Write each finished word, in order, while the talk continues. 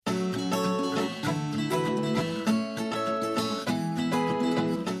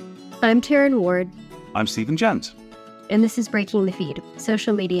I'm Taryn Ward. I'm Stephen Jant. And this is Breaking the Feed,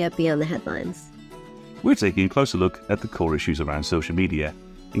 social media beyond the headlines. We're taking a closer look at the core issues around social media,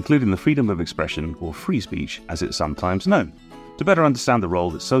 including the freedom of expression, or free speech as it's sometimes known, to better understand the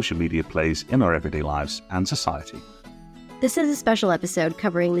role that social media plays in our everyday lives and society. This is a special episode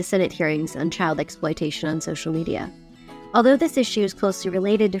covering the Senate hearings on child exploitation on social media. Although this issue is closely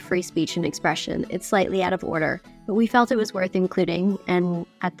related to free speech and expression, it's slightly out of order, but we felt it was worth including, and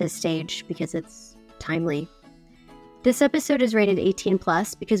at this stage, because it's timely. This episode is rated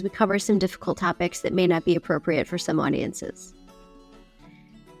 18+ because we cover some difficult topics that may not be appropriate for some audiences.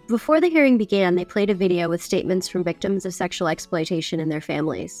 Before the hearing began, they played a video with statements from victims of sexual exploitation and their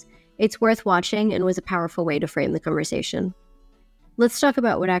families. It's worth watching and was a powerful way to frame the conversation. Let's talk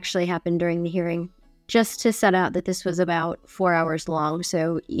about what actually happened during the hearing. Just to set out that this was about 4 hours long,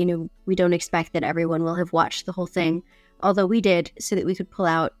 so, we don't expect that everyone will have watched the whole thing, although we did, so that we could pull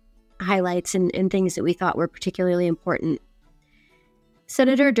out highlights and things that we thought were particularly important.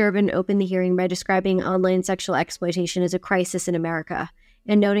 Senator Durbin opened the hearing by describing online sexual exploitation as a crisis in America,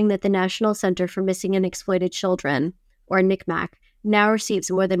 and noting that the National Center for Missing and Exploited Children, or NCMEC, now receives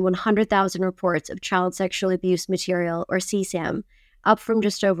more than 100,000 reports of child sexual abuse material, or CSAM, up from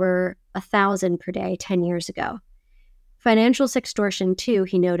just over 1,000 per day 10 years ago. Financial sextortion, too,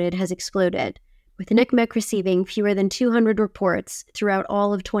 he noted, has exploded, with NCMEC receiving fewer than 200 reports throughout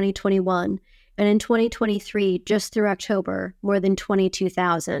all of 2021, and in 2023, just through October, more than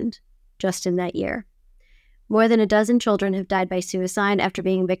 22,000, just in that year. More than a dozen children have died by suicide after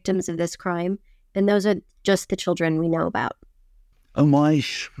being victims of this crime, and those are just the children we know about. Oh my,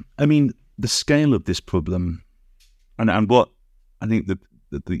 the scale of this problem, and what I think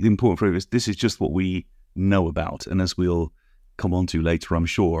the important phrase is, this is just what we know about. And as we'll come on to later, I'm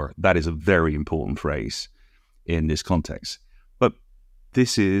sure, that is a very important phrase in this context. But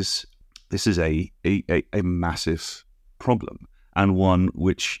this is a massive problem, and one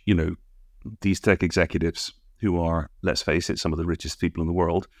which, these tech executives who are, let's face it, some of the richest people in the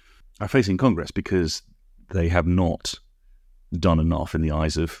world, are facing Congress because they have not done enough in the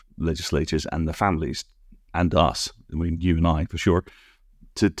eyes of legislators and the families and us, you and I for sure,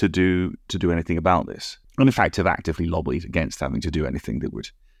 to do anything about this. And in fact, have actively lobbied against having to do anything that would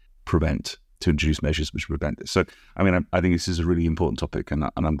to introduce measures which prevent this. So, I think this is a really important topic, and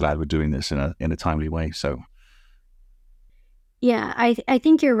I'm glad we're doing this in a timely way. So, yeah, I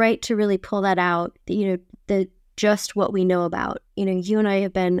think you're right to really pull that out. The just what we know about. You and I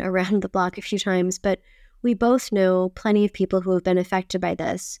have been around the block a few times, but we both know plenty of people who have been affected by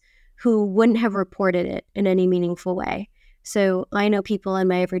this, who wouldn't have reported it in any meaningful way. So I know people in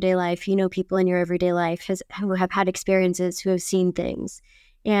my everyday life, people in your everyday life who have had experiences, who have seen things.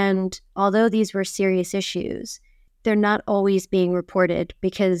 And although these were serious issues, they're not always being reported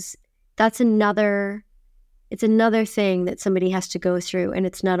because it's another thing that somebody has to go through, and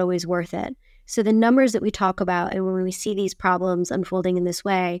it's not always worth it. So the numbers that we talk about, and when we see these problems unfolding in this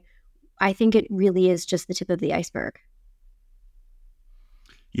way, I think it really is just the tip of the iceberg.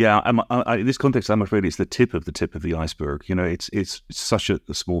 Yeah, in this context, I'm afraid it's the tip of the iceberg. It's such a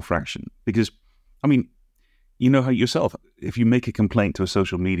small fraction because, you know how yourself, if you make a complaint to a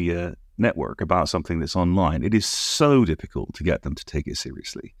social media network about something that's online, it is so difficult to get them to take it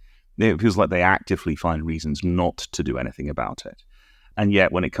seriously. It feels like they actively find reasons not to do anything about it. And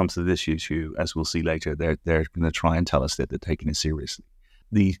yet, when it comes to this issue, as we'll see later, they're going to try and tell us that they're taking it seriously.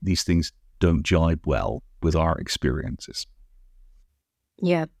 These things don't jibe well with our experiences.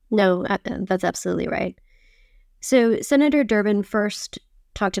 Yeah, no, that's absolutely right. So Senator Durbin first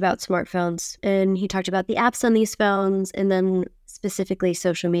talked about smartphones, and he talked about the apps on these phones, and then specifically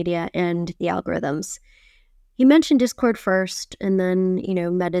social media and the algorithms. He mentioned Discord first, and then,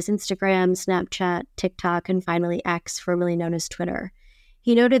 Meta's Instagram, Snapchat, TikTok, and finally X, formerly known as Twitter.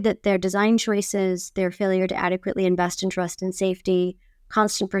 He noted that their design choices, their failure to adequately invest in trust and safety,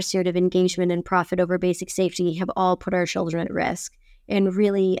 constant pursuit of engagement and profit over basic safety have all put our children at risk. And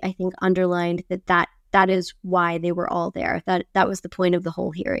really, I think, underlined that is why they were all there. That was the point of the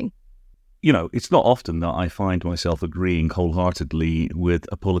whole hearing. It's not often that I find myself agreeing wholeheartedly with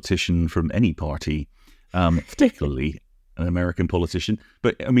a politician from any party, particularly an American politician.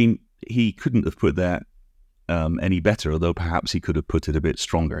 But, he couldn't have put that any better, although perhaps he could have put it a bit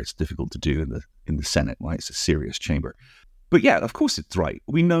stronger. It's difficult to do in the Senate, right? It's a serious chamber. But yeah, of course it's right.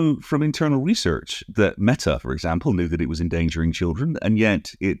 We know from internal research that Meta, for example, knew that it was endangering children, and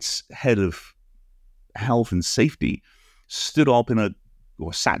yet its head of health and safety stood up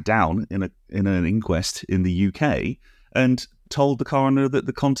sat down in an inquest in the UK and told the coroner that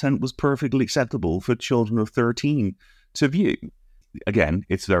the content was perfectly acceptable for children of 13 to view. again,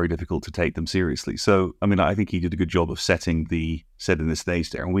 it's very difficult to take them seriously. So, I mean, I think he did a good job of setting the stage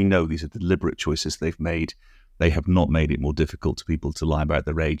there. And we know these are deliberate choices they've made. They have not made it more difficult to people to lie about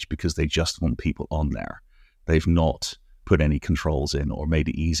their age because they just want people on there. They've not put any controls in or made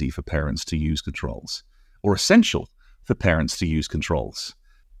it easy for parents to use controls or essential for parents to use controls,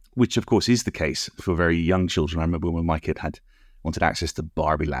 which of course is the case for very young children. I remember when my kid wanted access to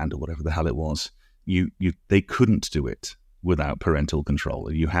Barbie Land or whatever the hell it was, they couldn't do it without parental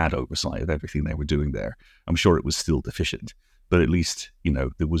control. You had oversight of everything they were doing there. I'm sure it was still deficient, but at least,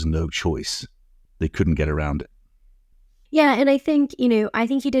 there was no choice. They couldn't get around it. Yeah, and I think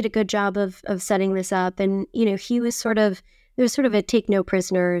he did a good job of setting this up. And, he was there was sort of a take no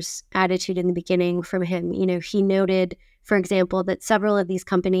prisoners attitude in the beginning from him. He noted, for example, that several of these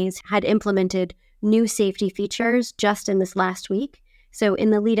companies had implemented new safety features just in this last week. So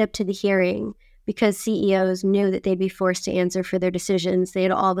in the lead up to the hearing, because CEOs knew that they'd be forced to answer for their decisions, they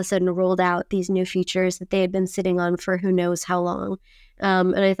had all of a sudden rolled out these new features that they had been sitting on for who knows how long.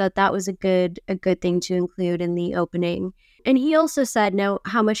 And I thought that was a good thing to include in the opening. And he also said, now,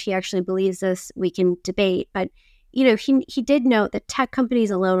 how much he actually believes this, we can debate. But, he did note that tech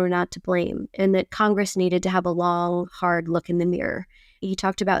companies alone are not to blame and that Congress needed to have a long, hard look in the mirror. He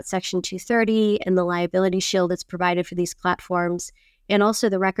talked about Section 230 and the liability shield that's provided for these platforms, and also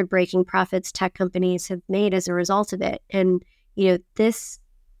the record-breaking profits tech companies have made as a result of it. And, this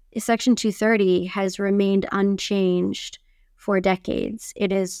Section 230 has remained unchanged for decades.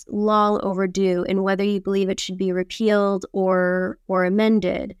 It is long overdue, and whether you believe it should be repealed or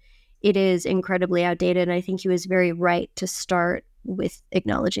amended, it is incredibly outdated. And I think he was very right to start with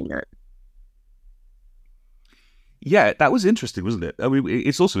acknowledging that. Yeah, that was interesting, wasn't it? I mean,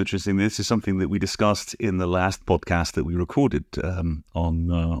 it's also interesting. This is something that we discussed in the last podcast that we recorded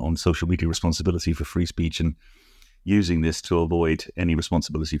on social media responsibility for free speech and using this to avoid any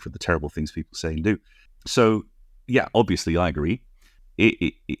responsibility for the terrible things people say and do. So, yeah, obviously, I agree.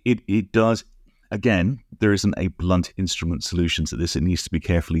 It does. Again, there isn't a blunt instrument solution to this. It needs to be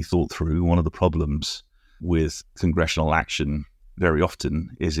carefully thought through. One of the problems with congressional action very often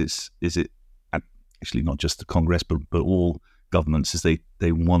is it actually not just the Congress, but all governments, is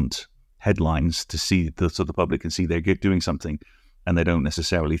they want headlines to see so the public can see they're doing something, and they don't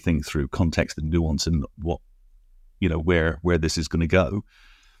necessarily think through context and nuance and what, where this is going to go.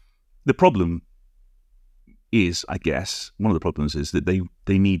 The problem is, I guess, one of the problems is that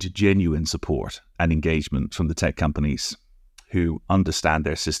they need genuine support and engagement from the tech companies who understand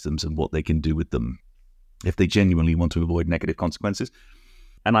their systems and what they can do with them if they genuinely want to avoid negative consequences.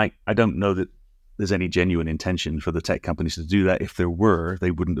 And I don't know that there's any genuine intention for the tech companies to do that. If there were,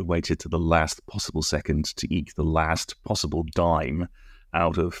 they wouldn't have waited to the last possible second to eke the last possible dime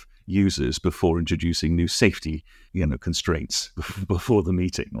out of users before introducing new safety, constraints before the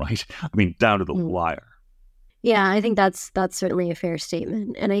meeting, right? I mean, down to the wire. Yeah, I think that's certainly a fair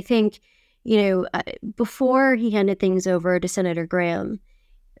statement. And I think, before he handed things over to Senator Graham,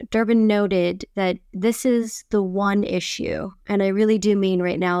 Durbin noted that this is the one issue, and I really do mean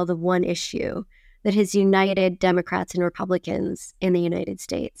right now the one issue, that has united Democrats and Republicans in the United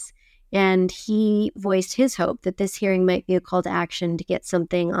States. And he voiced his hope that this hearing might be a call to action to get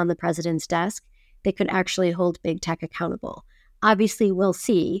something on the president's desk that could actually hold big tech accountable. Obviously, we'll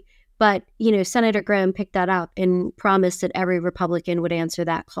see. But, Senator Graham picked that up and promised that every Republican would answer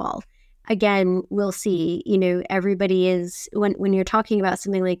that call. Again, we'll see. Everybody is, when you're talking about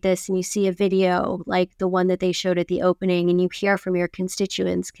something like this and you see a video like the one that they showed at the opening and you hear from your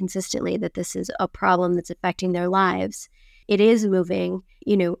constituents consistently that this is a problem that's affecting their lives, it is moving.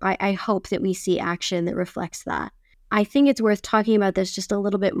 I hope that we see action that reflects that. I think it's worth talking about this just a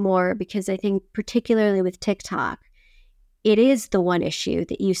little bit more because I think particularly with TikTok, it is the one issue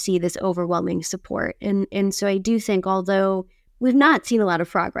that you see this overwhelming support. And so I do think, although we've not seen a lot of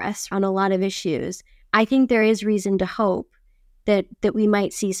progress on a lot of issues, I think there is reason to hope that we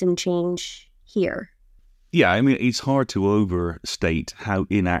might see some change here. Yeah, I mean, it's hard to overstate how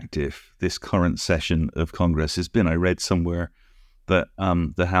inactive this current session of Congress has been. I read somewhere that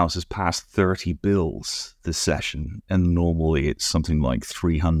the House has passed 30 bills this session, and normally it's something like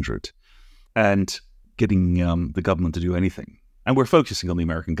 300. And getting the government to do anything. And we're focusing on the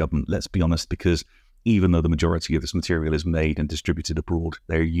American government, let's be honest, because even though the majority of this material is made and distributed abroad,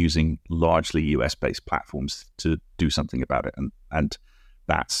 they're using largely US-based platforms to do something about it. And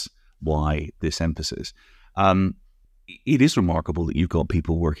that's why this emphasis. It is remarkable that you've got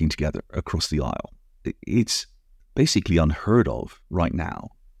people working together across the aisle. It's basically unheard of right now.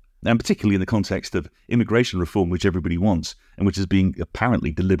 And particularly in the context of immigration reform, which everybody wants, and which is being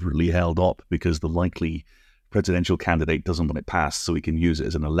apparently deliberately held up because the likely presidential candidate doesn't want it passed so he can use it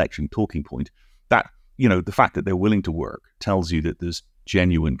as an election talking point. That, the fact that they're willing to work tells you that there's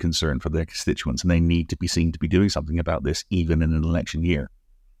genuine concern for their constituents and they need to be seen to be doing something about this even in an election year.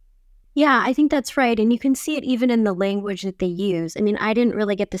 Yeah, I think that's right. And you can see it even in the language that they use. I mean, I didn't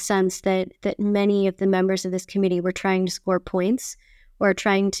really get the sense that many of the members of this committee were trying to score points or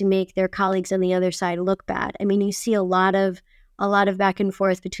trying to make their colleagues on the other side look bad. I mean, you see a lot of back and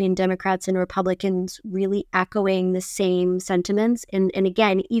forth between Democrats and Republicans really echoing the same sentiments and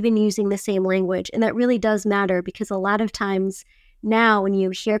again, even using the same language. And that really does matter because a lot of times now when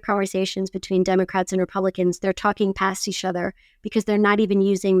you hear conversations between Democrats and Republicans, they're talking past each other because they're not even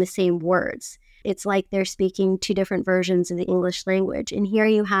using the same words. It's like they're speaking two different versions of the English language. And here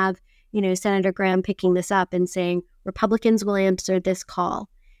you have, Senator Graham picking this up and saying, Republicans will answer this call.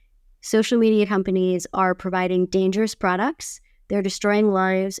 Social media companies are providing dangerous products. They're destroying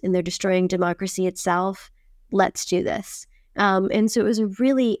lives and they're destroying democracy itself. Let's do this. And so it was a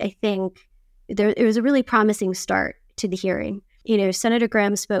really, I think, it was a really promising start to the hearing. Senator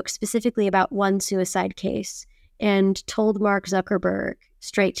Graham spoke specifically about one suicide case and told Mark Zuckerberg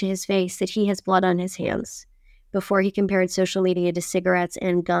straight to his face that he has blood on his hands before he compared social media to cigarettes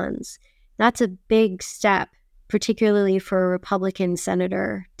and guns. That's a big step, particularly for a Republican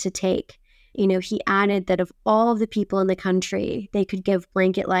senator to take. He added that of all the people in the country they could give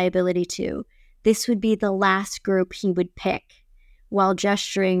blanket liability to, this would be the last group he would pick, while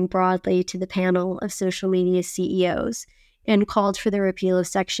gesturing broadly to the panel of social media CEOs and called for the repeal of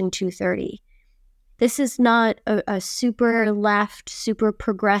Section 230. This is not a super left, super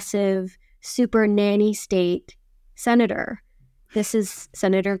progressive, super nanny state senator. This is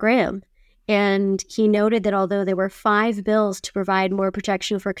Senator Graham. And he noted that although there were 5 bills to provide more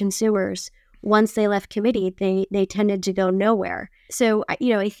protection for consumers, once they left committee, they tended to go nowhere. So,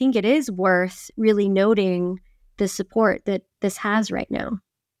 I think it is worth really noting the support that this has right now.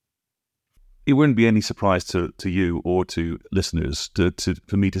 It wouldn't be any surprise to you or to listeners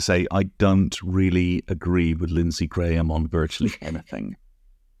for me to say I don't really agree with Lindsey Graham on virtually anything.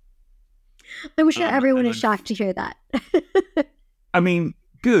 I'm sure everyone is shocked to hear that. I mean,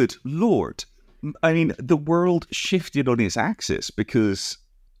 good Lord. I mean, the world shifted on its axis because,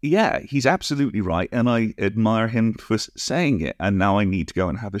 yeah, he's absolutely right. And I admire him for saying it. And now I need to go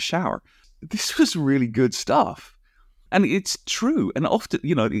and have a shower. This was really good stuff. And it's true. And often,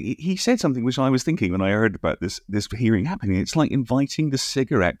 he said something which I was thinking when I heard about this hearing happening. It's like inviting the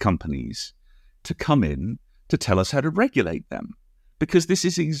cigarette companies to come in to tell us how to regulate them. Because this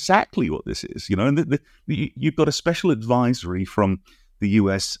is exactly what this is, and you've got a special advisory from the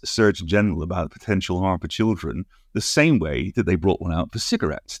US Surgeon General about potential harm for children, the same way that they brought one out for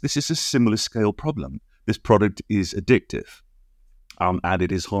cigarettes. This is a similar scale problem. This product is addictive, and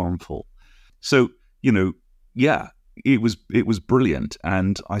it is harmful. So, yeah, it was brilliant,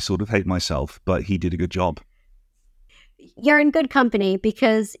 and I sort of hate myself, but he did a good job. You're in good company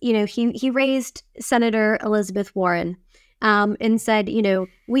because, he raised Senator Elizabeth Warren and said,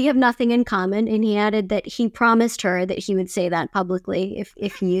 we have nothing in common. And he added that he promised her that he would say that publicly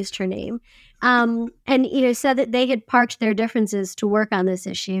if he used her name. And, said that they had parked their differences to work on this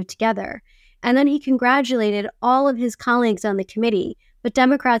issue together. And then he congratulated all of his colleagues on the committee, but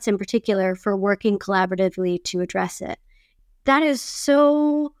Democrats in particular, for working collaboratively to address it. That is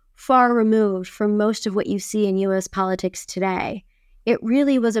so far removed from most of what you see in U.S. politics today. It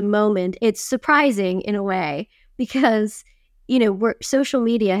really was a moment. It's surprising in a way because, social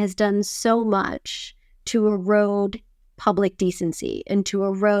media has done so much to erode public decency and to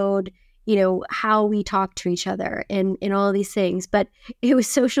erode, how we talk to each other and all of these things. But it was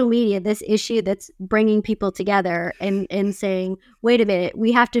social media, this issue that's bringing people together and saying, wait a minute,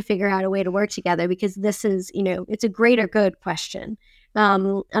 we have to figure out a way to work together because this is, it's a greater good question.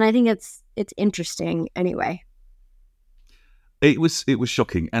 And I think it's interesting anyway. It was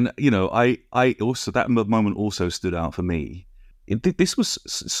shocking. And, I also, that moment also stood out for me. This was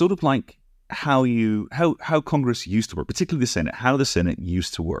sort of like how Congress used to work, particularly the Senate, how the Senate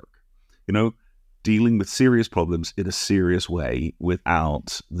used to work, dealing with serious problems in a serious way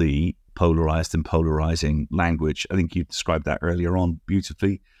without the polarized and polarizing language. I think you described that earlier on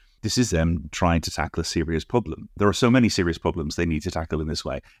beautifully. This is them trying to tackle a serious problem. There are so many serious problems they need to tackle in this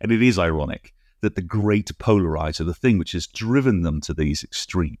way. And it is ironic that the great polarizer, the thing which has driven them to these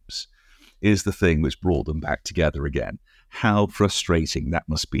extremes, is the thing which brought them back together again. How frustrating that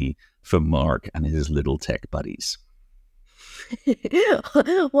must be for Mark and his little tech buddies.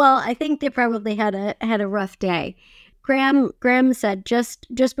 Well, I think they probably had a rough day. Graham said just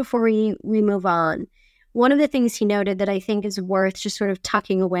before we move on, one of the things he noted that I think is worth just sort of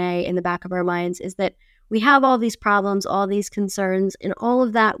tucking away in the back of our minds is that we have all these problems, all these concerns, and all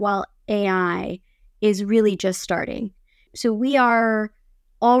of that while AI is really just starting. So we are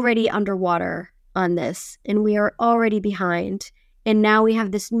already underwater on this, and we are already behind. And now we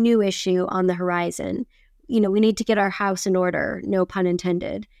have this new issue on the horizon. We need to get our house in order, no pun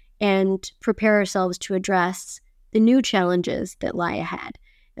intended, and prepare ourselves to address the new challenges that lie ahead.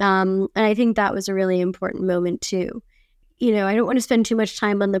 And I think that was a really important moment too. I don't want to spend too much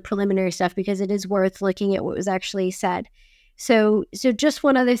time on the preliminary stuff because it is worth looking at what was actually said. So just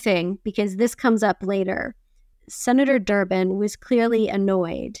one other thing, because this comes up later. Senator Durbin was clearly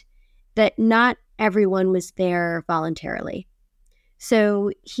annoyed that not everyone was there voluntarily.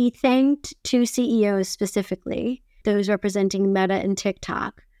 So he thanked two CEOs specifically, those representing Meta and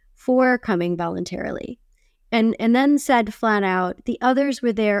TikTok, for coming voluntarily. And then said flat out, the others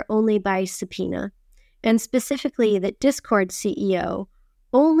were there only by subpoena, and specifically that Discord CEO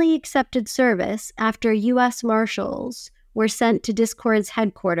only accepted service after U.S. Marshals were sent to Discord's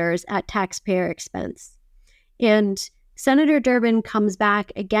headquarters at taxpayer expense. And Senator Durbin comes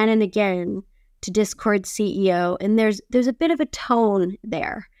back again and again to Discord's CEO, and there's a bit of a tone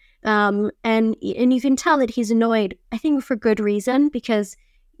there. And you can tell that he's annoyed, I think for good reason, because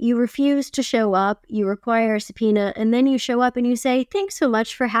you refuse to show up, you require a subpoena, and then you show up and you say, thanks so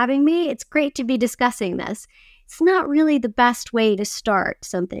much for having me. It's great to be discussing this. It's not really the best way to start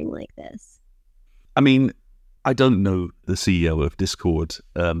something like this. I mean, I don't know the CEO of Discord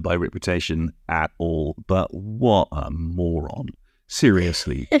by reputation at all, but what a moron.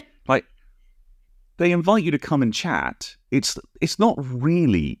 Seriously. Like, they invite you to come and chat. It's not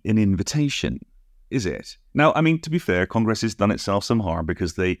really an invitation, is it? Now, I mean, to be fair, Congress has done itself some harm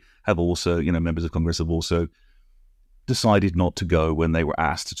because they have also, members of Congress have also decided not to go when they were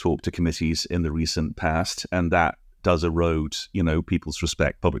asked to talk to committees in the recent past. And that does erode, people's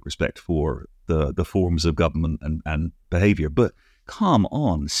public respect for the forms of government and behavior. But come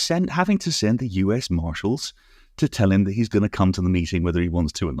on, having to send the U.S. Marshals to tell him that he's going to come to the meeting whether he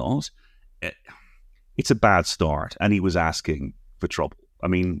wants to or not, it's a bad start. And he was asking for trouble. I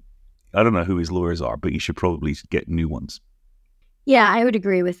mean, I don't know who his lawyers are, but you should probably get new ones. Yeah, I would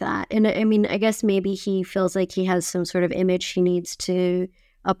agree with that. And I mean, I guess maybe he feels like he has some sort of image he needs to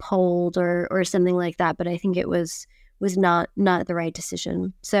uphold or something like that. But I think it was not the right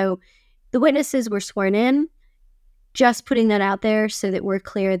decision. So the witnesses were sworn in, just putting that out there so that we're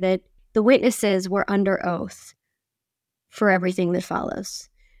clear that the witnesses were under oath for everything that follows.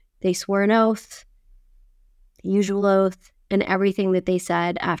 They swore an oath, the usual oath, and everything that they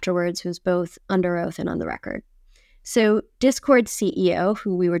said afterwards was both under oath and on the record. So Discord CEO,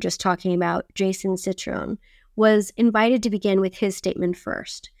 who we were just talking about, Jason Citron, was invited to begin with his statement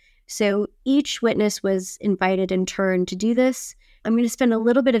first. So each witness was invited in turn to do this. I'm going to spend a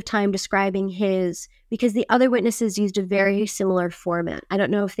little bit of time describing his, because the other witnesses used a very similar format. I don't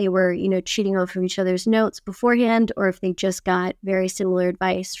know if they were, cheating off of each other's notes beforehand, or if they just got very similar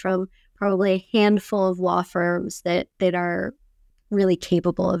advice from probably a handful of law firms that are really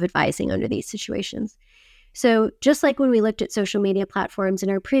capable of advising under these situations. So just like when we looked at social media platforms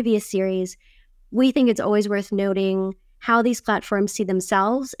in our previous series, we think it's always worth noting how these platforms see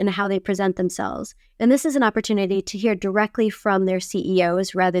themselves and how they present themselves. And this is an opportunity to hear directly from their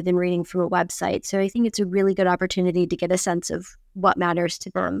CEOs rather than reading from a website. So I think it's a really good opportunity to get a sense of what matters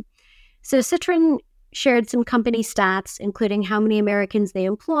to them. So Citron shared some company stats, including how many Americans they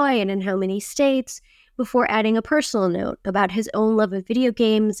employ and in how many states, before adding a personal note about his own love of video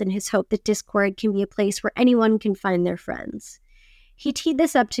games and his hope that Discord can be a place where anyone can find their friends. He teed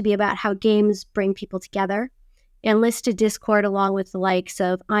this up to be about how games bring people together, and listed Discord along with the likes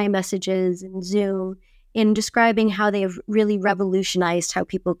of iMessages and Zoom in describing how they have really revolutionized how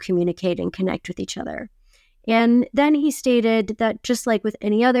people communicate and connect with each other. And then he stated that just like with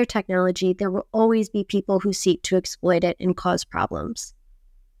any other technology, there will always be people who seek to exploit it and cause problems.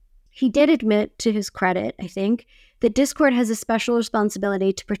 He did admit, to his credit, I think, that Discord has a special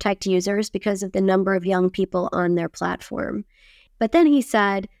responsibility to protect users because of the number of young people on their platform. But then he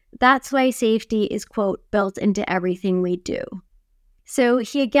said, that's why safety is, quote, built into everything we do. So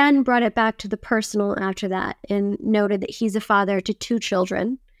he again brought it back to the personal after that and noted that he's a father to 2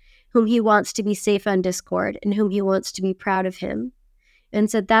 children whom he wants to be safe on Discord and whom he wants to be proud of him.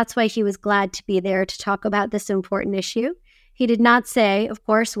 And said that's why he was glad to be there to talk about this important issue. He did not say, of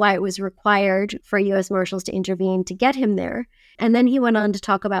course, why it was required for U.S. Marshals to intervene to get him there. And then he went on to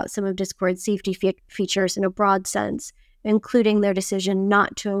talk about some of Discord's safety features in a broad sense, including their decision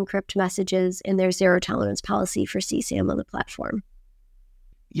not to encrypt messages and their zero-tolerance policy for CSAM on the platform.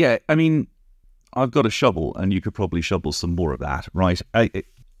 Yeah, I mean, I've got a shovel, and you could probably shovel some more of that, right?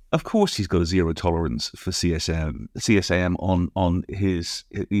 Of course, he's got a zero tolerance for CSAM on his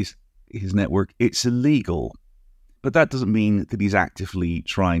network. It's illegal, but that doesn't mean that he's actively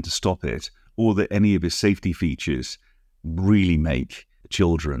trying to stop it, or that any of his safety features really make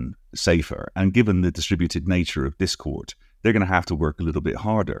children safer. And given the distributed nature of Discord, they're going to have to work a little bit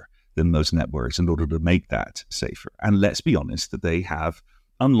harder than most networks in order to make that safer. And let's be honest, that they have,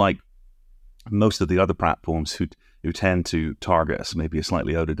 unlike most of the other platforms who tend to target us, maybe a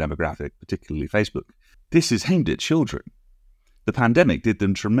slightly older demographic, particularly Facebook, this is aimed at children. The pandemic did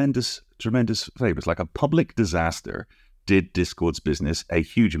them tremendous favors. Like a public disaster did Discord's business a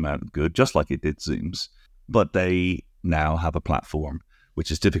huge amount of good, just like it did Zoom's. But they now have a platform which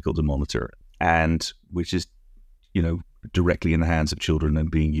is difficult to monitor and which is, directly in the hands of children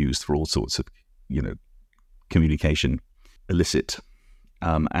and being used for all sorts of, communication, illicit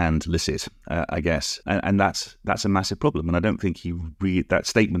and licit, I guess. And that's a massive problem. And I don't think that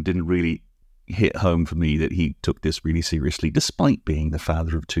statement didn't really hit home for me, that he took this really seriously, despite being the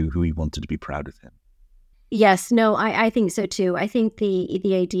father of two who he wanted to be proud of him. Yes, no, I think so too. I think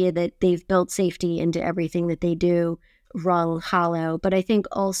the idea that they've built safety into everything that they do rung hollow. But I think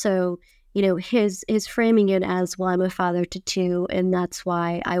also, his framing it as, well, I'm a father to two, and that's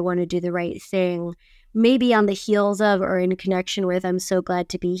why I want to do the right thing, maybe on the heels of or in connection with, I'm so glad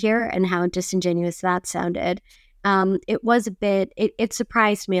to be here, and how disingenuous that sounded. It was a bit, it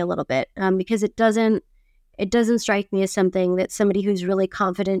surprised me a little bit, because it doesn't strike me as something that somebody who's really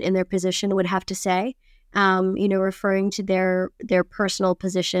confident in their position would have to say. Referring to their personal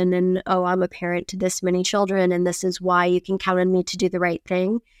position and, oh, I'm a parent to this many children, and this is why you can count on me to do the right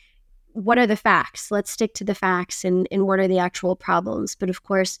thing. What are the facts? Let's stick to the facts and what are the actual problems? But of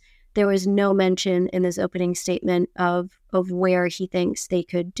course, there was no mention in this opening statement of where he thinks they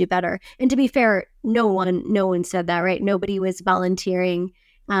could do better. And to be fair, no one said that, right? Nobody was volunteering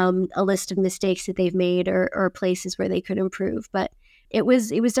a list of mistakes that they've made or places where they could improve. But it was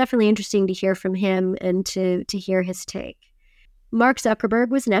definitely interesting to hear from him and to hear his take. Mark Zuckerberg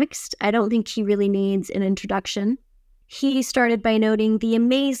was next. I don't think he really needs an introduction. He started by noting the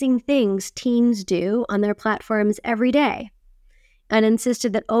amazing things teens do on their platforms every day, and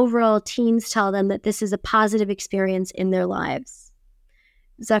insisted that overall teens tell them that this is a positive experience in their lives.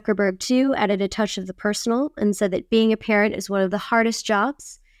 Zuckerberg, too, added a touch of the personal and said that being a parent is one of the hardest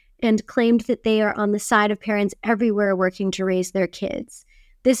jobs, and claimed that they are on the side of parents everywhere working to raise their kids.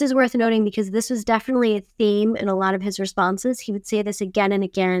 This is worth noting because this was definitely a theme in a lot of his responses. He would say this again and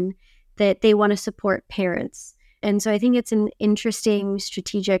again, that they want to support parents. And so I think it's an interesting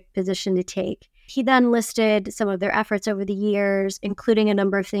strategic position to take. He then listed some of their efforts over the years, including a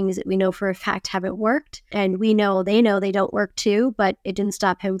number of things that we know for a fact haven't worked. And they know they don't work too, but it didn't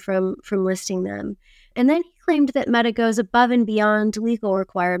stop him from listing them. And then he claimed that Meta goes above and beyond legal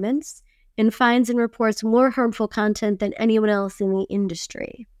requirements and finds and reports more harmful content than anyone else in the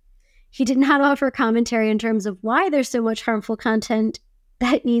industry. He did not offer commentary in terms of why there's so much harmful content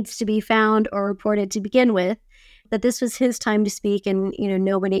that needs to be found or reported to begin with, that this was his time to speak and,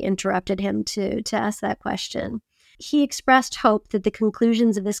 nobody interrupted him to ask that question. He expressed hope that the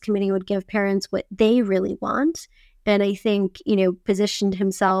conclusions of this committee would give parents what they really want, and I think, positioned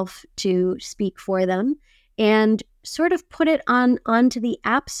himself to speak for them and sort of put it onto the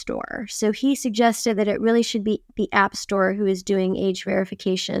App Store. So he suggested that it really should be the App Store who is doing age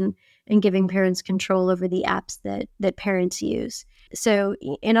verification and giving parents control over the apps that parents use. So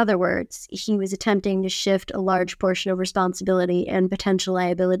in other words, he was attempting to shift a large portion of responsibility and potential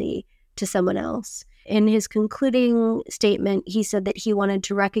liability to someone else. In his concluding statement, he said that he wanted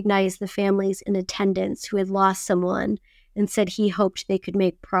to recognize the families in attendance who had lost someone and said he hoped they could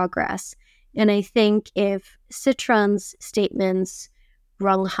make progress. And I think if Citron's statements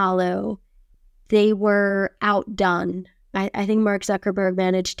rung hollow, they were outdone. I think Mark Zuckerberg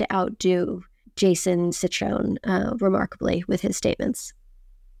managed to outdo Jason Citron remarkably with his statements.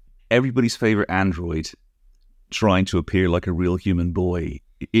 Everybody's favorite android trying to appear like a real human boy,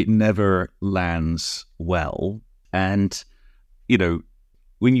 it never lands well. And,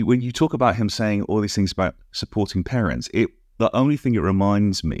 when you talk about him saying all these things about supporting parents, the only thing it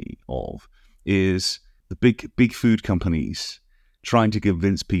reminds me of is the big food companies trying to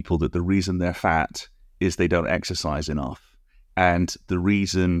convince people that the reason they're fat is they don't exercise enough. And the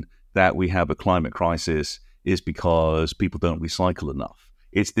reason that we have a climate crisis is because people don't recycle enough.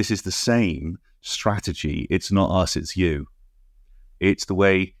 This is the same strategy. It's not us, it's you. It's the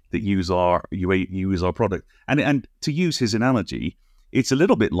way that you use our product. And to use his analogy, it's a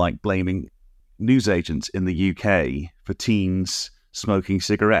little bit like blaming newsagents in the UK for teens smoking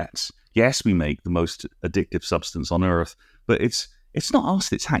cigarettes. Yes, we make the most addictive substance on earth, but it's it's not us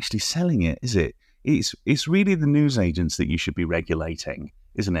that's actually selling it, is it? It's really the news agents that you should be regulating,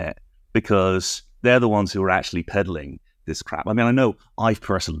 isn't it? Because they're the ones who are actually peddling this crap. I mean, I know I've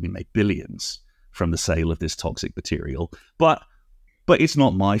personally made billions from the sale of this toxic material, but it's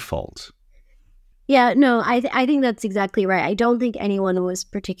not my fault. Yeah, no, I think that's exactly right. I don't think anyone was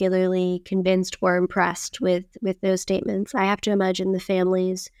particularly convinced or impressed with those statements. I have to imagine the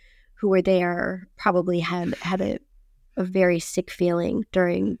families who were there probably had a very sick feeling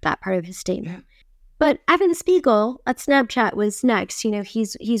during that part of his statement. But Evan Spiegel at Snapchat was next. You know,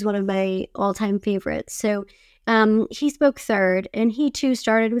 he's one of my all-time favorites. So he spoke third, and he too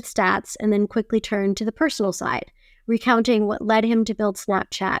started with stats and then quickly turned to the personal side, recounting what led him to build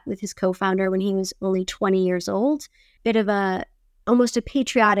Snapchat with his co-founder when he was only 20 years old. Bit of almost a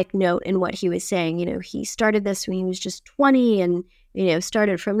patriotic note in what he was saying. You know, he started this when he was just 20 and, you know,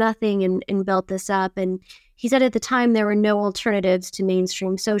 started from nothing and built this up. And he said at the time there were no alternatives to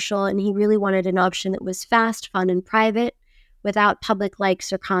mainstream social, and he really wanted an option that was fast, fun, and private without public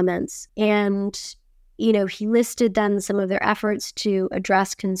likes or comments. And, you know, he listed then some of their efforts to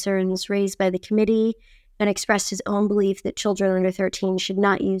address concerns raised by the committee and expressed his own belief that children under 13 should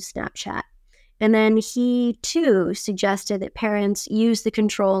not use Snapchat. And then he, too, suggested that parents use the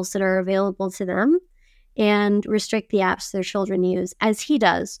controls that are available to them and restrict the apps their children use, as he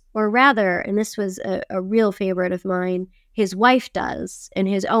does, or rather, and this was a real favorite of mine, his wife does in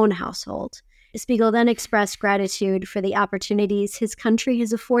his own household. Spiegel then expressed gratitude for the opportunities his country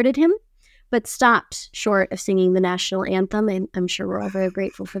has afforded him, but stopped short of singing the national anthem, and I'm sure we're all very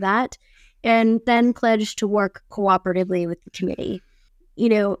grateful for that, and then pledged to work cooperatively with the committee. You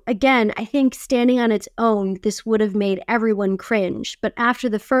know, again, I think standing on its own, this would have made everyone cringe, but after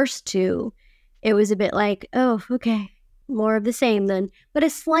the first two, it was a bit like, oh, okay, more of the same then, but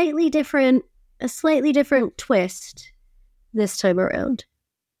a slightly different twist this time around.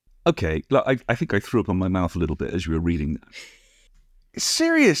 Okay, I think I threw up on my mouth a little bit as you were reading that.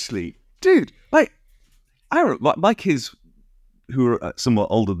 Seriously, dude, like, my kids who are somewhat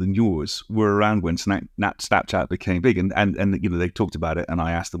older than yours were around when Snapchat became big, and you know, they talked about it, and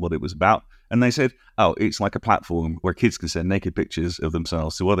I asked them what it was about, and they said, oh, it's like a platform where kids can send naked pictures of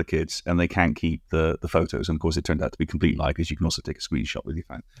themselves to other kids, and they can't keep the photos. And of course, it turned out to be complete lie, because you can also take a screenshot with your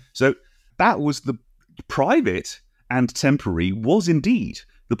phone. So that was the private and temporary was indeed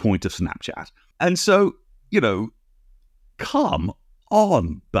the point of Snapchat. And so, you know, come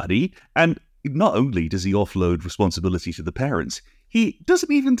on, buddy. And not only does he offload responsibility to the parents, he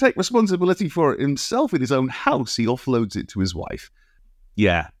doesn't even take responsibility for it himself in his own house. He offloads it to his wife.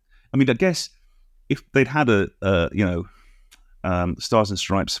 Yeah. I mean, I guess if they'd had a Stars and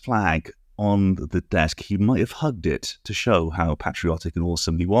Stripes flag on the desk, he might have hugged it to show how patriotic and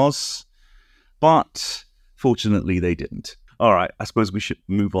awesome he was. But fortunately, they didn't. All right, I suppose we should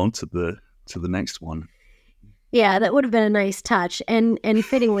move on to the next one. Yeah, that would have been a nice touch, and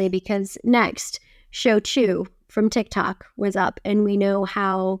fittingly, because next, Shou Chew from TikTok was up, and we know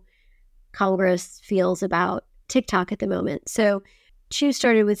how Congress feels about TikTok at the moment. So Chew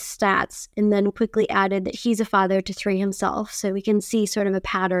started with stats and then quickly added that he's a father to 3 himself. So we can see sort of a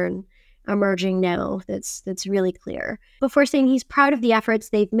pattern emerging now that's really clear. Before saying he's proud of the efforts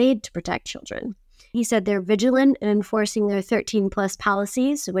they've made to protect children. He said they're vigilant in enforcing their 13-plus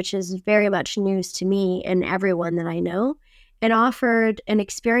policies, which is very much news to me and everyone that I know, and offered an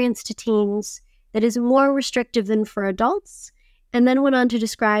experience to teens that is more restrictive than for adults, and then went on to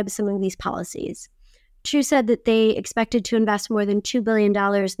describe some of these policies. Chew said that they expected to invest more than $2 billion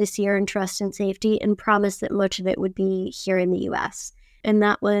this year in trust and safety, and promised that much of it would be here in the U.S. And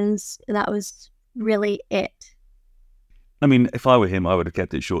that was really it. I mean, if I were him, I would have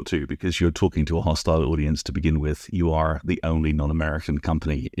kept it short too, because you're talking to a hostile audience to begin with. You are the only non-American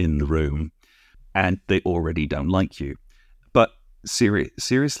company in the room, and they already don't like you. But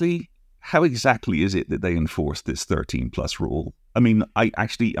seriously, how exactly is it that they enforce this 13-plus rule? I mean,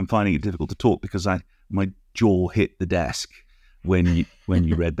 I'm finding it difficult to talk because my jaw hit the desk when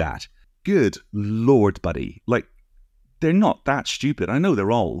you read that. Good Lord, buddy. Like, they're not that stupid. I know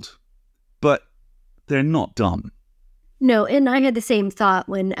they're old, but they're not dumb. No, and I had the same thought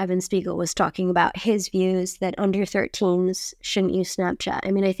when Evan Spiegel was talking about his views that under 13s shouldn't use Snapchat. I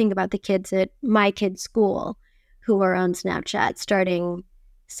mean, I think about the kids at my kid's school who are on Snapchat starting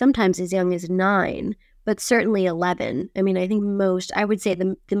sometimes as young as 9, but certainly 11. I mean, I would say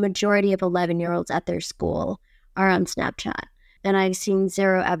the majority of 11-year-olds at their school are on Snapchat. And I've seen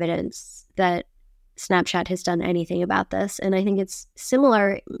zero evidence that Snapchat has done anything about this. And I think it's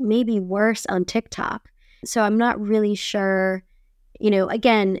similar, maybe worse on TikTok. So I'm not really sure,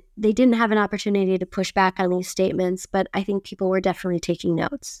 Again, they didn't have an opportunity to push back on these statements, but I think people were definitely taking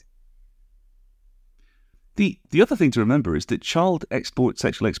notes. The other thing to remember is that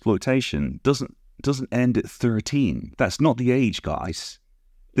sexual exploitation doesn't end at 13. That's not the age, guys.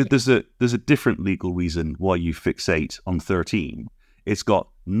 There's a different legal reason why you fixate on 13. It's got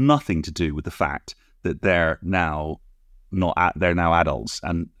nothing to do with the fact that they're now adults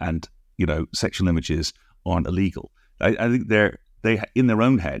and sexual images aren't illegal. I think they in their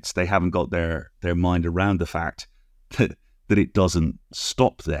own heads they haven't got their mind around the fact that it doesn't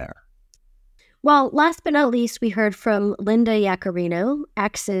stop there. Well, last but not least, we heard from Linda Yaccarino,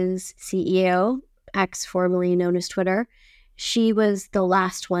 X's CEO, X formerly known as Twitter. She was the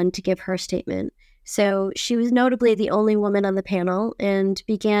last one to give her statement. So she was notably the only woman on the panel and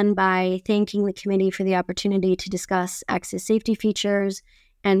began by thanking the committee for the opportunity to discuss X's safety features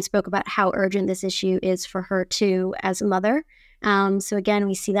and spoke about how urgent this issue is for her too as a mother. So again,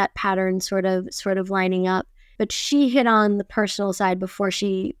 we see that pattern sort of lining up. But she hit on the personal side before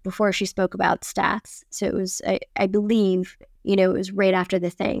she spoke about stats. So it was, I believe, it was right after the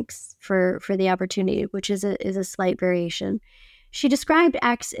thanks for the opportunity, which is a slight variation. She described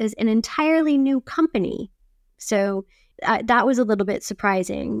X as an entirely new company. So that was a little bit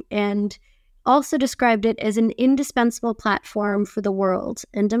surprising, and also described it as an indispensable platform for the world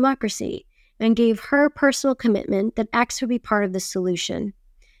and democracy, and gave her personal commitment that X would be part of the solution.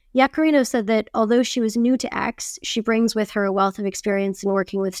 Yaccarino said that although she was new to X, she brings with her a wealth of experience in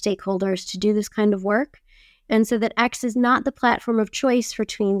working with stakeholders to do this kind of work, and so that X is not the platform of choice for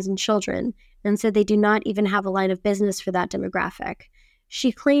tweens and children, and said they do not even have a line of business for that demographic.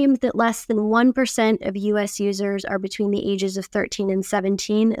 She claimed that less than 1% of U.S. users are between the ages of 13 and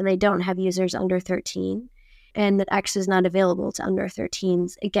 17, and they don't have users under 13, and that X is not available to under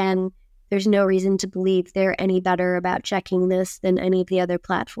 13s. Again, there's no reason to believe they're any better about checking this than any of the other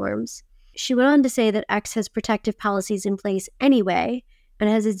platforms. She went on to say that X has protective policies in place anyway and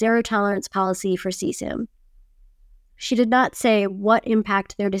has a zero-tolerance policy for CSAM. She did not say what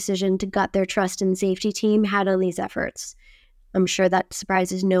impact their decision to gut their trust and safety team had on these efforts. I'm sure that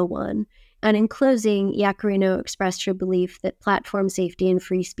surprises no one. And in closing, Yaccarino expressed her belief that platform safety and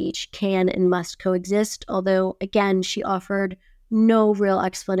free speech can and must coexist, although, again, she offered no real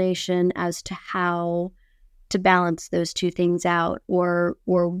explanation as to how to balance those two things out or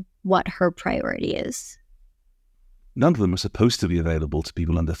what her priority is. None of them are supposed to be available to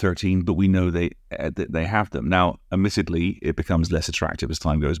people under 13, but we know they have them. Now, admittedly, it becomes less attractive as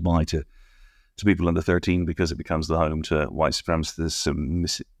time goes by to people under 13 because it becomes the home to white supremacists,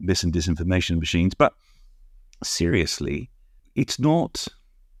 mis and disinformation machines. But seriously, it's not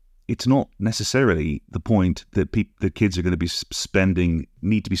necessarily the point that the kids are going to be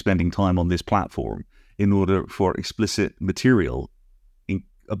need to be spending time on this platform in order for explicit material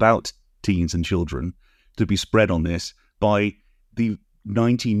about teens and children to be spread on this by the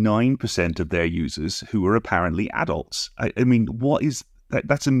 99% of their users who are apparently adults. I mean, what is that?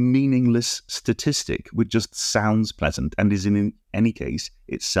 That's a meaningless statistic which just sounds pleasant and is in any case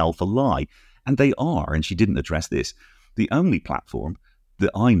itself a lie. And they are, and she didn't address this, the only platform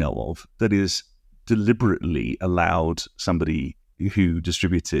that I know of that is deliberately allowed somebody who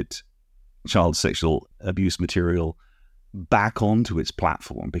distributed child sexual abuse material back onto its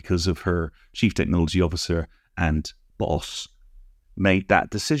platform because of her chief technology officer and boss made that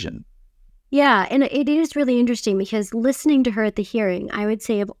decision. Yeah, and it is really interesting because listening to her at the hearing, I would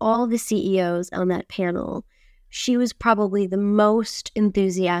say of all the CEOs on that panel, she was probably the most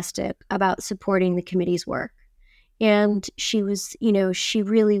enthusiastic about supporting the committee's work. And she was, she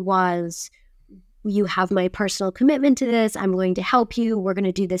really was, you have my personal commitment to this. I'm going to help you. We're going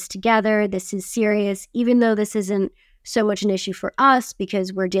to do this together. This is serious. Even though this isn't so much an issue for us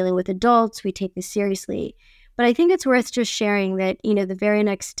because we're dealing with adults, we take this seriously. But I think it's worth just sharing that, the very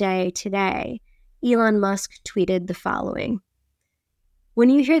next day, today, Elon Musk tweeted the following. When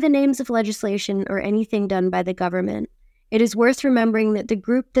you hear the names of legislation or anything done by the government, it is worth remembering that the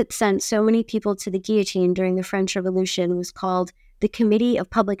group that sent so many people to the guillotine during the French Revolution was called the Committee of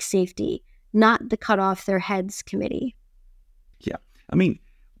Public Safety, not the Cut Off Their Heads Committee. Yeah, I mean,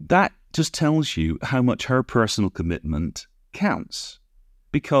 that just tells you how much her personal commitment counts,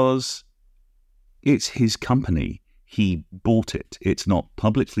 because it's his company. He bought it. It's not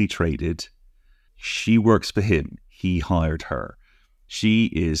publicly traded. She works for him. He hired her. She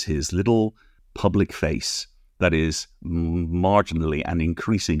is his little public face that is marginally and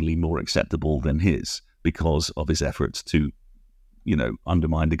increasingly more acceptable than his because of his efforts to,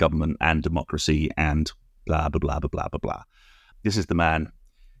 undermine the government and democracy and blah, blah, blah, blah, blah, blah, blah. This is the man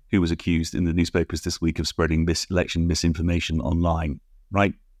who was accused in the newspapers this week of spreading election misinformation online,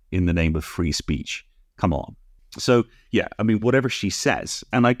 right? In the name of free speech. Come on. So, yeah, I mean, whatever she says,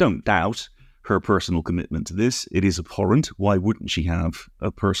 and I don't doubt her personal commitment to this, it is abhorrent. Why wouldn't she have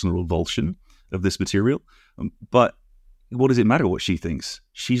a personal revulsion of this material? But what does it matter what she thinks?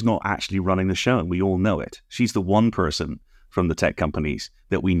 She's not actually running the show, and we all know it. She's the one person from the tech companies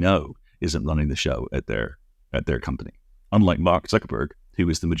that we know isn't running the show at their company. Unlike Mark Zuckerberg, who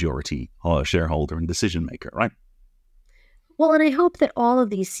is the majority shareholder and decision maker, right? Well, and I hope that all of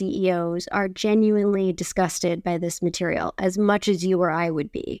these CEOs are genuinely disgusted by this material as much as you or I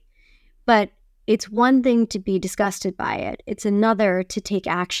would be. But it's one thing to be disgusted by it. It's another to take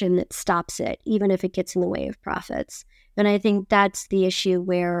action that stops it, even if it gets in the way of profits. And I think that's the issue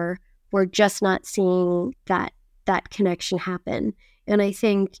where we're just not seeing that connection happen. And I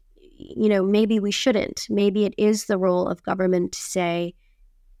think, maybe we shouldn't. Maybe it is the role of government to say,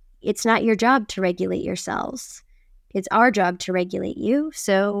 it's not your job to regulate yourselves. It's our job to regulate you.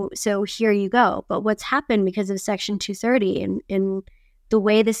 So here you go. But what's happened because of Section 230 and the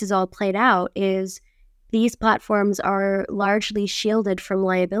way this is all played out is these platforms are largely shielded from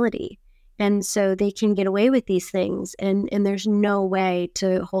liability. And so they can get away with these things and there's no way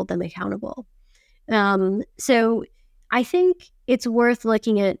to hold them accountable. So I think it's worth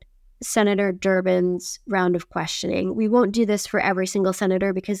looking at Senator Durbin's round of questioning. We won't do this for every single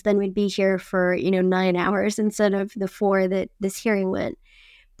senator because then we'd be here for, 9 hours instead of the 4 that this hearing went.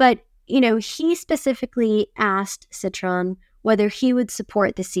 But, he specifically asked Citron whether he would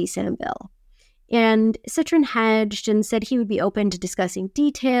support the CSAM bill. And Citron hedged and said he would be open to discussing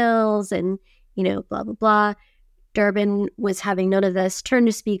details and, blah, blah, blah. Durbin was having none of this, turned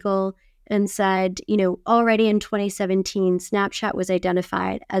to Spiegel and said, already in 2017, Snapchat was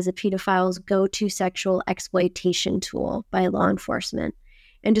identified as a pedophile's go-to sexual exploitation tool by law enforcement,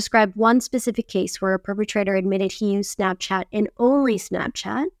 and described one specific case where a perpetrator admitted he used Snapchat and only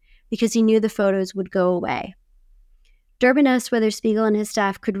Snapchat because he knew the photos would go away. Durbin asked whether Spiegel and his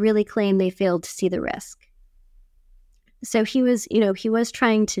staff could really claim they failed to see the risk. So he was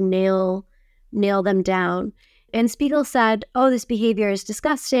trying to nail them down. And Spiegel said, this behavior is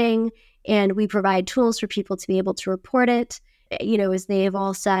disgusting, and we provide tools for people to be able to report it, as they have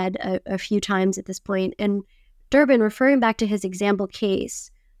all said a few times at this point. And Durbin, referring back to his example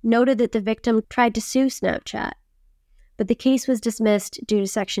case, noted that the victim tried to sue Snapchat, but the case was dismissed due to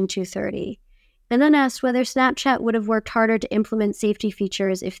Section 230, and then asked whether Snapchat would have worked harder to implement safety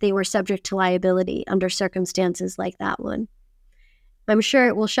features if they were subject to liability under circumstances like that one. I'm sure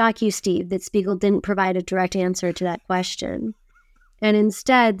it will shock you, Steve, that Spiegel didn't provide a direct answer to that question, and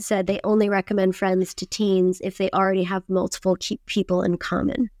instead said they only recommend Friends to teens if they already have multiple people in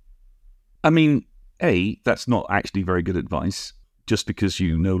common. I mean, that's not actually very good advice. Just because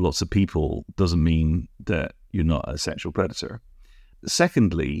you know lots of people doesn't mean that you're not a sexual predator.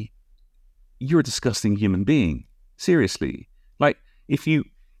 Secondly, you're a disgusting human being. Seriously. Like,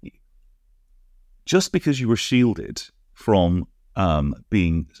 just because you were shielded from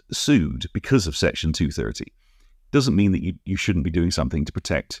being sued because of Section 230 doesn't mean that you shouldn't be doing something to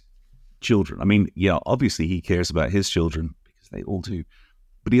protect children. I mean, yeah, obviously he cares about his children because they all do,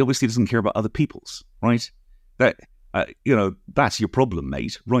 but he obviously doesn't care about other people's, right? That's your problem,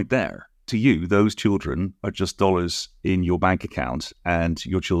 mate, right there. To you, those children are just dollars in your bank account and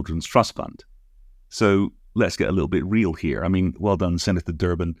your children's trust fund. So let's get a little bit real here. I mean, well done, Senator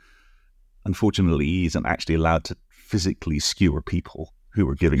Durbin. Unfortunately, he isn't actually allowed to physically skewer people who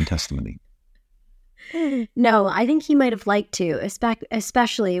are giving testimony. No, I think he might have liked to,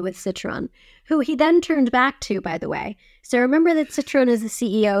 especially with Citron, who he then turned back to, by the way. So remember that Citron is the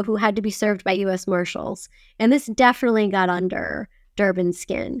CEO who had to be served by U.S. Marshals, and this definitely got under Durbin's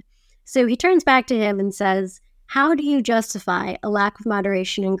skin. So he turns back to him and says, how do you justify a lack of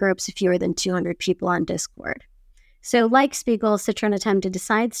moderation in groups of fewer than 200 people on Discord? So like Spiegel, Citron attempted to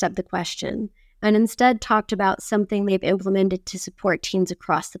sidestep the question and instead talked about something they've implemented to support teens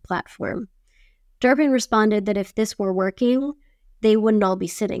across the platform. Durbin responded that if this were working, they wouldn't all be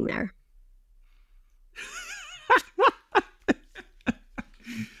sitting there.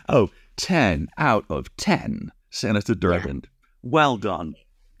 10 out of 10, Senator Durbin. Yeah. Well done.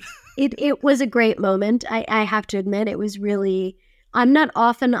 It was a great moment. I have to admit, it was really... I'm not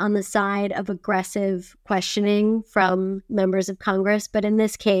often on the side of aggressive questioning from members of Congress, but in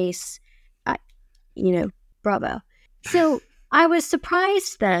this case, bravo. So I was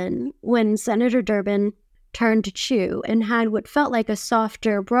surprised then when Senator Durbin turned to Chu and had what felt like a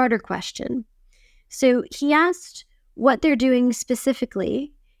softer, broader question. So he asked what they're doing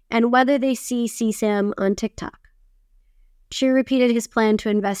specifically and whether they see CSAM on TikTok. Chu repeated his plan to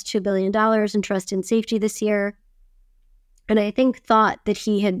invest $2 billion in trust and safety this year, and I think thought that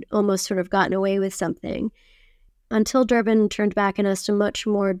he had almost sort of gotten away with something until Durbin turned back and asked a much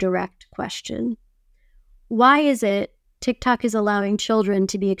more direct question. Why is it TikTok is allowing children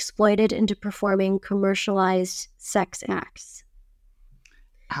to be exploited into performing commercialized sex acts?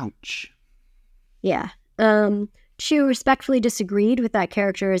 Ouch. Yeah. Chu respectfully disagreed with that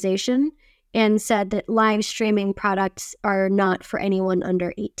characterization and said that live streaming products are not for anyone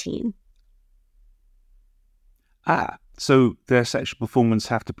under 18. So their sexual performance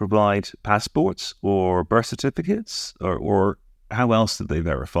have to provide passports or birth certificates, or how else did they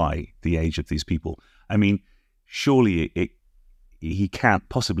verify the age of these people? I mean, surely he can't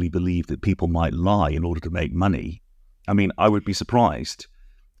possibly believe that people might lie in order to make money. I mean, I would be surprised,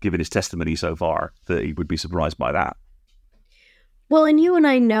 given his testimony so far, that he would be surprised by that. Well, and you and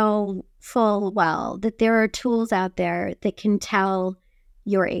I know full well that there are tools out there that can tell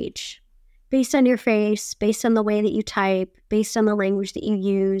your age based on your face, based on the way that you type, based on the language that you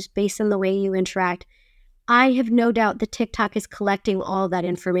use, based on the way you interact. I have no doubt that TikTok is collecting all that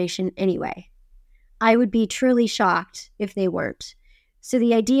information anyway. I would be truly shocked if they weren't. So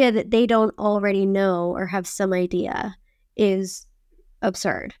the idea that they don't already know or have some idea is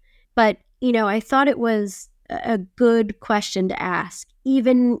absurd. But, I thought it was a good question to ask,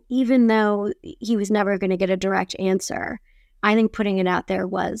 even though he was never going to get a direct answer. I think putting it out there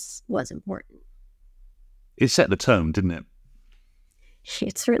was important. It set the tone, didn't it?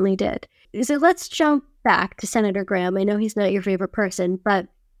 It certainly did. So let's jump back to Senator Graham. I know he's not your favorite person, but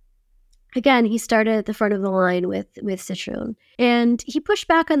again, he started at the front of the line with Citron. And he pushed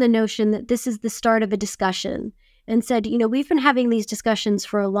back on the notion that this is the start of a discussion and said, we've been having these discussions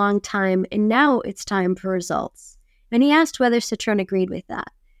for a long time, and now it's time for results. And he asked whether Citron agreed with that.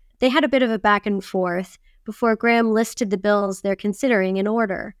 They had a bit of a back and forth before Graham listed the bills they're considering in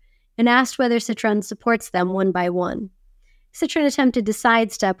order and asked whether Citron supports them one by one. Citron attempted to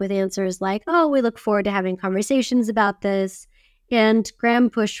sidestep with answers like, we look forward to having conversations about this. And Graham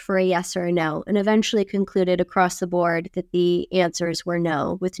pushed for a yes or a no and eventually concluded across the board that the answers were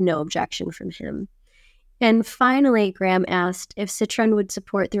no, with no objection from him. And finally, Graham asked if Citron would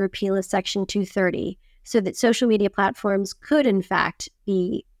support the repeal of Section 230 so that social media platforms could, in fact,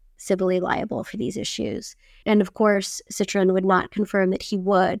 be civilly liable for these issues. And of course, Citron would not confirm that he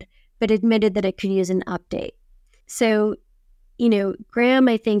would, but admitted that it could use an update. So, Graham,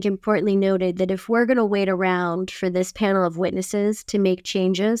 I think, importantly noted that if we're going to wait around for this panel of witnesses to make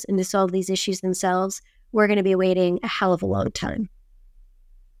changes and to solve these issues themselves, we're going to be waiting a hell of a long time.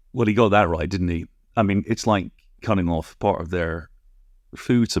 Well, he got that right, didn't he? I mean, it's like cutting off part of their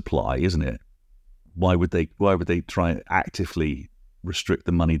food supply, isn't it? Why would they try and actively restrict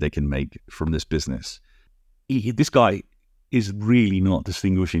the money they can make from this business? This guy is really not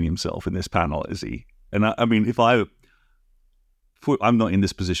distinguishing himself in this panel, is he? And I mean, I'm not in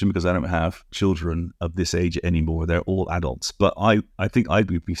this position because I don't have children of this age anymore. They're all adults. But I think I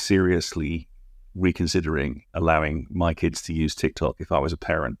would be seriously reconsidering allowing my kids to use TikTok if I was a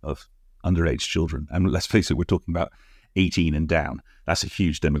parent of underage children. And let's face it, we're talking about 18 and down. That's a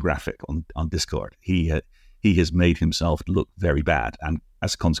huge demographic on Discord. He has made himself look very bad, and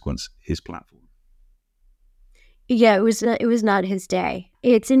as a consequence, his platform. Yeah, it was not his day.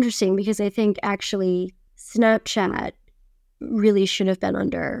 It's interesting because I think actually Snapchat really should have been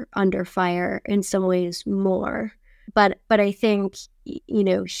under fire in some ways more. But I think, he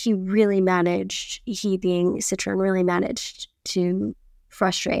being Citron, really managed to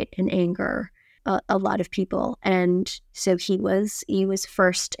frustrate and anger a lot of people. And so he was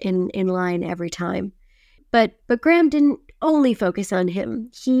first in line every time. But Graham didn't only focus on him.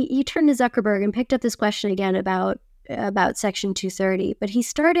 He turned to Zuckerberg and picked up this question again about Section 230. But he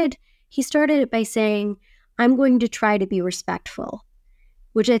started it by saying, I'm going to try to be respectful,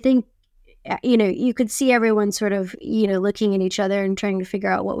 which I think, you could see everyone sort of, looking at each other and trying to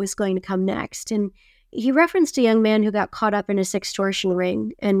figure out what was going to come next. And he referenced a young man who got caught up in a sextortion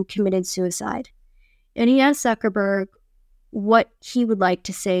ring and committed suicide. And he asked Zuckerberg what he would like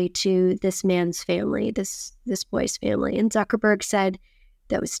to say to this man's family, this boy's family. And Zuckerberg said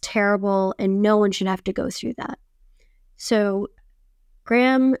that was terrible and no one should have to go through that. So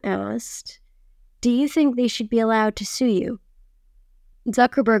Graham asked, do you think they should be allowed to sue you?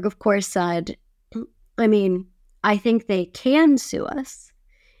 Zuckerberg, of course, said, I think they can sue us.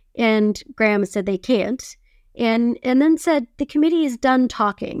 And Graham said they can't. And then said, the committee is done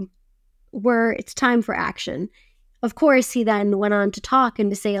talking. It's time for action. Of course, he then went on to talk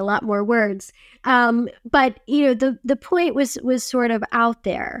and to say a lot more words. But, the point was sort of out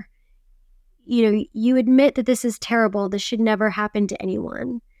there. you admit that this is terrible. This should never happen to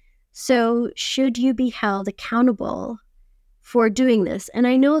anyone. So should you be held accountable for doing this? And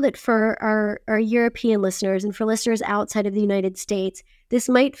I know that for our European listeners and for listeners outside of the United States, this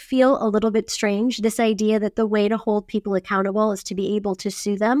might feel a little bit strange, this idea that the way to hold people accountable is to be able to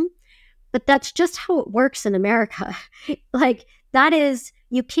sue them. But that's just how it works in America. Like, that is,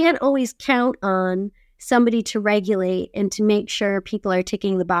 you can't always count on somebody to regulate and to make sure people are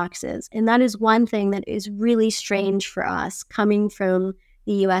ticking the boxes. And that is one thing that is really strange for us coming from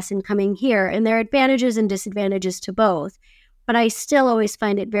the US and coming here. And there are advantages and disadvantages to both. But I still always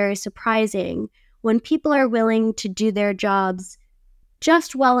find it very surprising when people are willing to do their jobs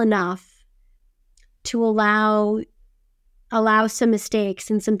just well enough to allow some mistakes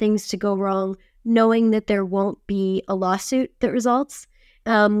and some things to go wrong, knowing that there won't be a lawsuit that results.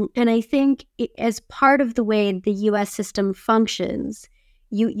 And I think as part of the way the U.S. system functions,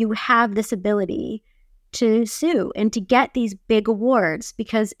 you have this ability to sue and to get these big awards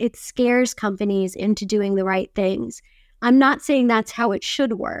because it scares companies into doing the right things. I'm not saying that's how it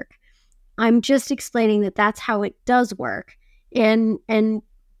should work. I'm just explaining that that's how it does work. And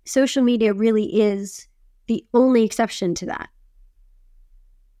social media really is the only exception to that.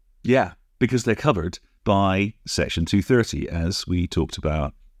 Yeah, because they're covered by Section 230, as we talked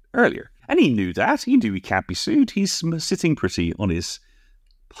about earlier. And he knew that. He knew he can't be sued. He's sitting pretty on his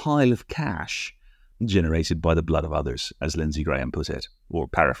pile of cash generated by the blood of others, as Lindsey Graham put it, or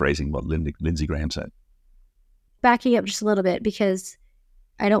paraphrasing what Lindsey Graham said. Backing up just a little bit, because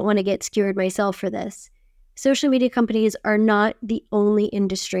I don't want to get skewered myself for this. Social media companies are not the only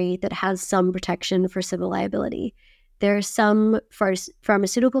industry that has some protection for civil liability. There are some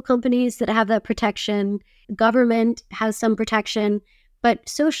pharmaceutical companies that have that protection. Government has some protection, but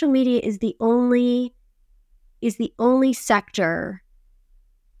social media is the only sector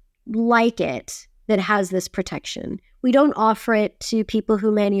like it that has this protection. We don't offer it to people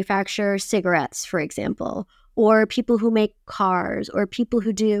who manufacture cigarettes, for example, or people who make cars, or people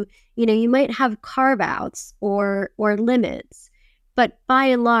who do, you might have carve-outs or limits, but by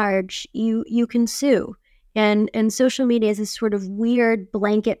and large, you can sue. And social media is this sort of weird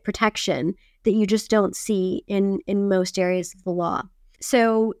blanket protection that you just don't see in most areas of the law.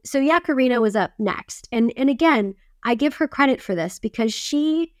 So Yakarina was up next. And again, I give her credit for this because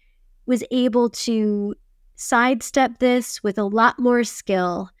she was able to sidestep this with a lot more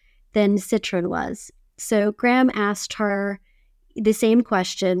skill than Citron was. So Graham asked her the same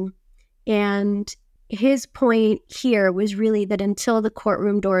question, and his point here was really that until the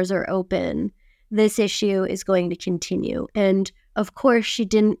courtroom doors are open, this issue is going to continue. And of course, she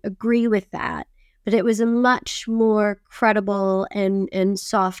didn't agree with that, but it was a much more credible and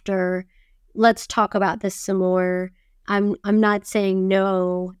softer, let's talk about this some more. I'm not saying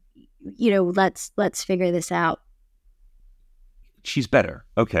no, let's figure this out. She's better.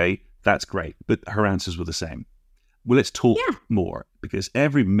 Okay, that's great. But her answers were the same. Well, let's talk more, because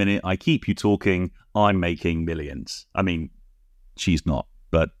every minute I keep you talking, I'm making millions. I mean, she's not,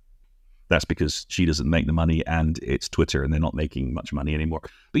 but that's because she doesn't make the money and it's Twitter and they're not making much money anymore.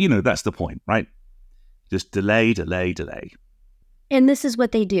 But, that's the point, right? Just delay. And this is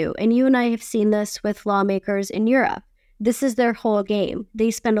what they do. And you and I have seen this with lawmakers in Europe. This is their whole game.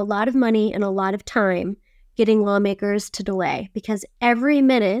 They spend a lot of money and a lot of time getting lawmakers to delay, because every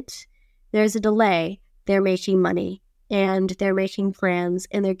minute there's a delay, they're making money and they're making plans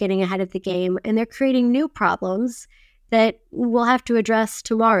and they're getting ahead of the game and they're creating new problems that we'll have to address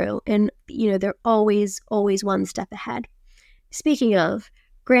tomorrow. And, they're always one step ahead. Speaking of,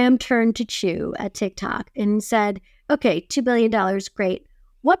 Graham turned to Chu at TikTok and said, okay, $2 billion, great.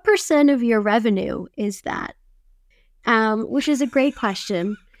 What % of your revenue is that? Which is a great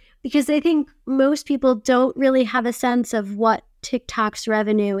question, because I think most people don't really have a sense of what TikTok's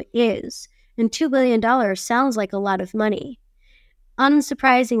revenue is. And $2 billion sounds like a lot of money.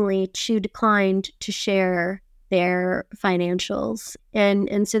 Unsurprisingly, Chu declined to share their financials.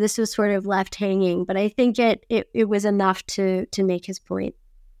 And so this was sort of left hanging, but I think it was enough to make his point.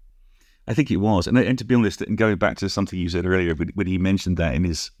 I think it was. And to be honest, and going back to something you said earlier, when he mentioned that in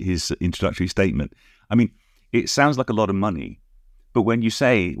his introductory statement, I mean, it sounds like a lot of money. But when you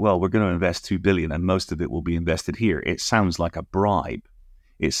say, well, we're going to invest $2 billion and most of it will be invested here, it sounds like a bribe.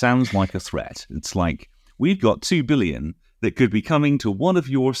 It sounds like a threat. It's like, we've got $2 billion that could be coming to one of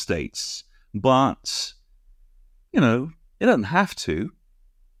your states, but, it doesn't have to.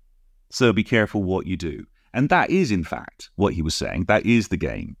 So be careful what you do. And that is, in fact, what he was saying. That is the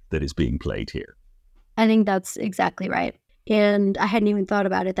game that is being played here. I think that's exactly right. And I hadn't even thought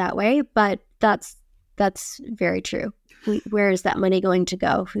about it that way, but that's very true. where is that money going to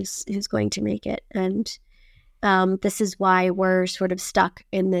go? Who's going to make it? And this is why we're sort of stuck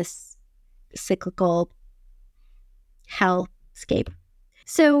in this cyclical hellscape.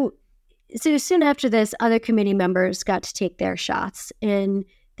 So soon after this, other committee members got to take their shots, and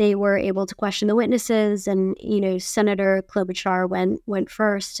they were able to question the witnesses. And Senator Klobuchar went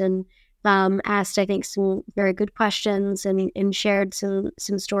first and asked, I think, some very good questions and shared some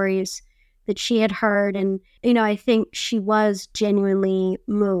stories that she had heard. And I think she was genuinely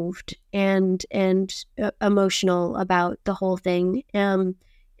moved and emotional about the whole thing. And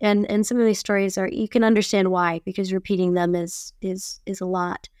some of these stories you can understand why, because repeating them is a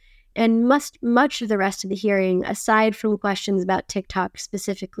lot. And much of the rest of the hearing, aside from questions about TikTok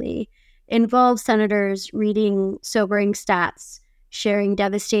specifically, involved senators reading sobering stats, sharing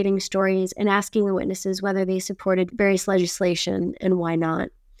devastating stories, and asking the witnesses whether they supported various legislation and why not.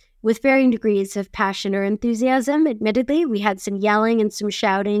 With varying degrees of passion or enthusiasm, admittedly, we had some yelling and some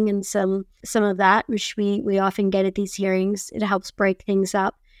shouting and some of that, which we often get at these hearings. It helps break things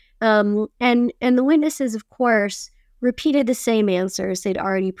up. And the witnesses, of course, repeated the same answers they'd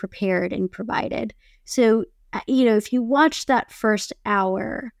already prepared and provided. So, if you watch that first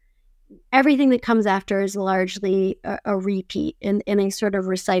hour, everything that comes after is largely a repeat, and they sort of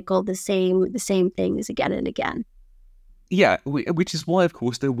recycle the same things again and again. Yeah, which is why, of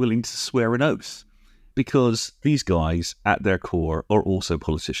course, they're willing to swear an oath, because these guys, at their core, are also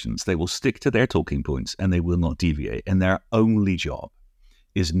politicians. They will stick to their talking points and they will not deviate. And their only job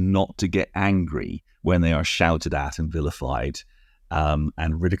is not to get angry when they are shouted at and vilified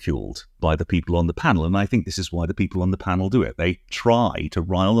and ridiculed by the people on the panel. And I think this is why the people on the panel do it. They try to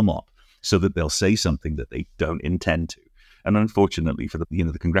rile them up so that they'll say something that they don't intend to. And unfortunately for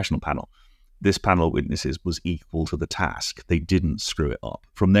the congressional panel, this panel of witnesses was equal to the task. They didn't screw it up.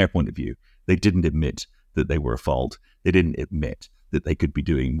 From their point of view, they didn't admit that they were at fault. They didn't admit that they could be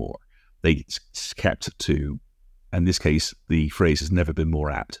doing more. They kept to, in this case, the phrase has never been more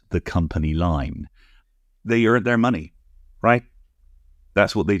apt, the company line. They earned their money, right?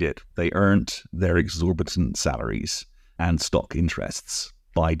 That's what they did. They earned their exorbitant salaries and stock interests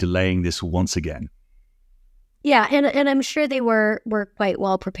by delaying this once again. Yeah, and I'm sure they were quite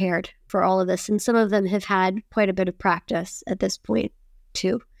well prepared for all of this, and some of them have had quite a bit of practice at this point,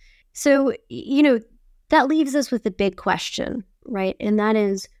 too. So, that leaves us with the big question, right? And that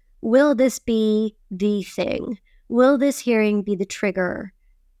is, will this be the thing? Will this hearing be the trigger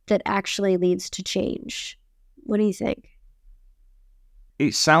that actually leads to change? What do you think?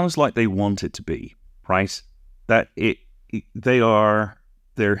 It sounds like they want it to be, right? That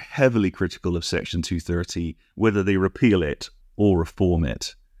they're heavily critical of Section 230, whether they repeal it or reform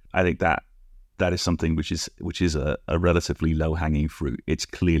it. I think that is something which is a relatively low-hanging fruit. It's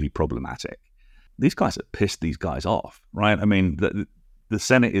clearly problematic. These guys have pissed these guys off, right? I mean, the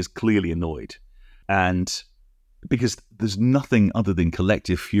Senate is clearly annoyed, and because there's nothing other than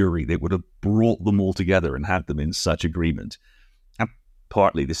collective fury that would have brought them all together and had them in such agreement. And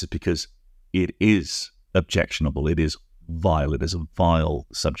partly this is because it is objectionable. It is vile. It is a vile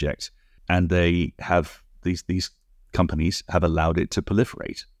subject, and they have these companies have allowed it to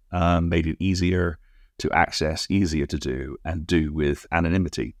proliferate, made it easier to access, easier to do, and do with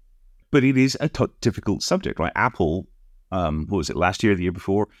anonymity. But it is a difficult subject, right? Apple, what was it, last year, the year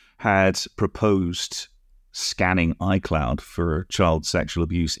before, had proposed scanning iCloud for child sexual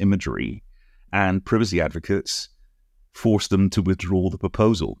abuse imagery, and privacy advocates forced them to withdraw the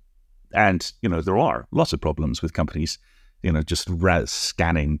proposal. And, there are lots of problems with companies, just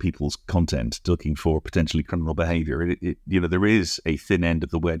scanning people's content, looking for potentially criminal behavior. There is a thin end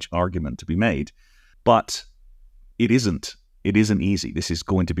of the wedge argument to be made, but it isn't easy. This is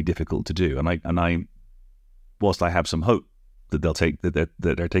going to be difficult to do. And I, whilst I have some hope that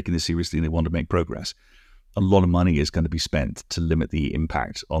they're taking this seriously and they want to make progress, a lot of money is going to be spent to limit the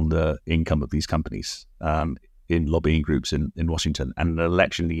impact on the income of these companies in lobbying groups in Washington. And an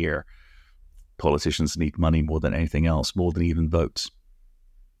election year, politicians need money more than anything else, more than even votes.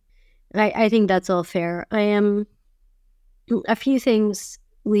 I think that's all fair. A few things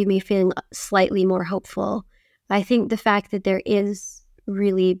leave me feeling slightly more hopeful. I think the fact that there is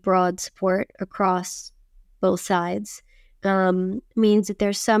really broad support across both sides means that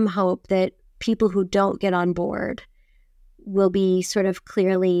there's some hope that people who don't get on board will be sort of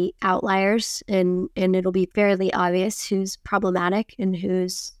clearly outliers, and it'll be fairly obvious who's problematic and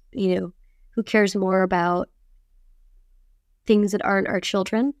who's, who cares more about things that aren't our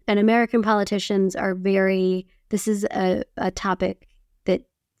children. And American politicians are this is a topic that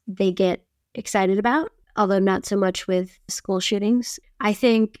they get excited about. although not so much with school shootings. I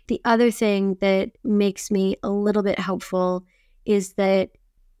think the other thing that makes me a little bit hopeful is that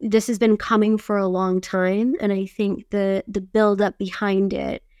this has been coming for a long time, and I think the buildup behind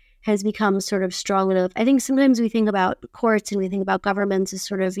it has become sort of strong enough. I think sometimes we think about courts and we think about governments as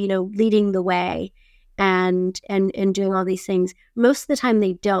sort of, leading the way and doing all these things. Most of the time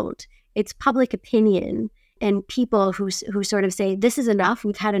they don't. It's public opinion and people who sort of say, this is enough,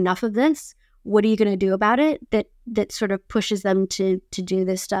 we've had enough of this, what are you going to do about it? That sort of pushes them to do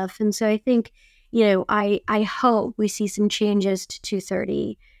this stuff. And so I think, I hope we see some changes to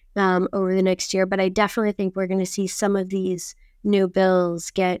 230 over the next year, but I definitely think we're going to see some of these new bills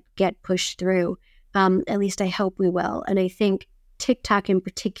get pushed through. At least I hope we will. And I think TikTok in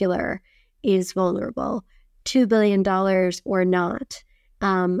particular is vulnerable. $2 billion or not.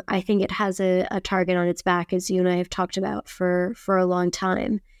 I think it has a target on its back, as you and I have talked about for a long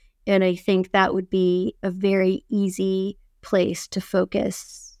time. And I think that would be a very easy place to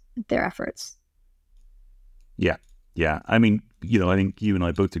focus their efforts. Yeah. I mean, I think you and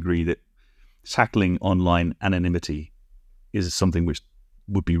I both agree that tackling online anonymity is something which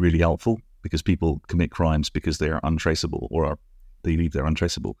would be really helpful, because people commit crimes because they are untraceable or they believe they're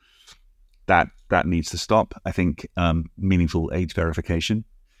untraceable. That needs to stop. I think meaningful age verification,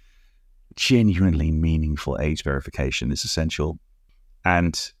 genuinely meaningful age verification is essential.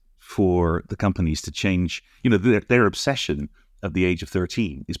 And for the companies to change, their obsession of the age of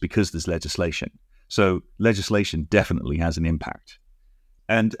 13 is because there's legislation. So legislation definitely has an impact.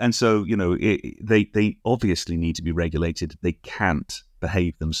 And so, they obviously need to be regulated. They can't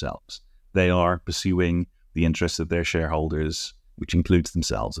behave themselves. They are pursuing the interests of their shareholders, which includes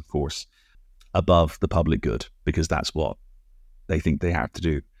themselves, of course, above the public good, because that's what they think they have to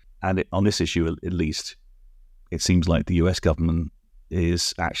do. And on this issue, at least, it seems like the US government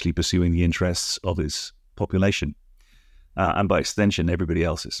is actually pursuing the interests of its population, and by extension, everybody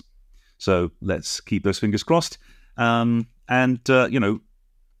else's. So let's keep those fingers crossed.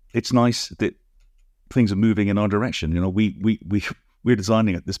 It's nice that things are moving in our direction. We're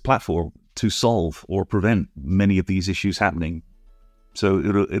designing this platform to solve or prevent many of these issues happening. So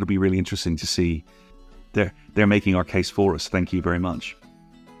it'll be really interesting to see. They're making our case for us. Thank you very much.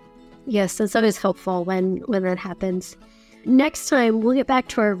 Yes, that's always helpful when that happens. Next time, we'll get back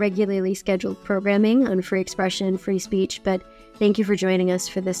to our regularly scheduled programming on free expression and free speech, but thank you for joining us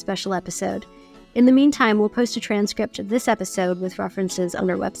for this special episode. In the meantime, we'll post a transcript of this episode with references on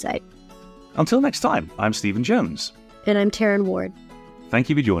our website. Until next time, I'm Stephen Jones. And I'm Taryn Ward. Thank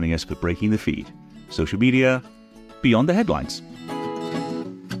you for joining us for Breaking the Feed, social media beyond the headlines.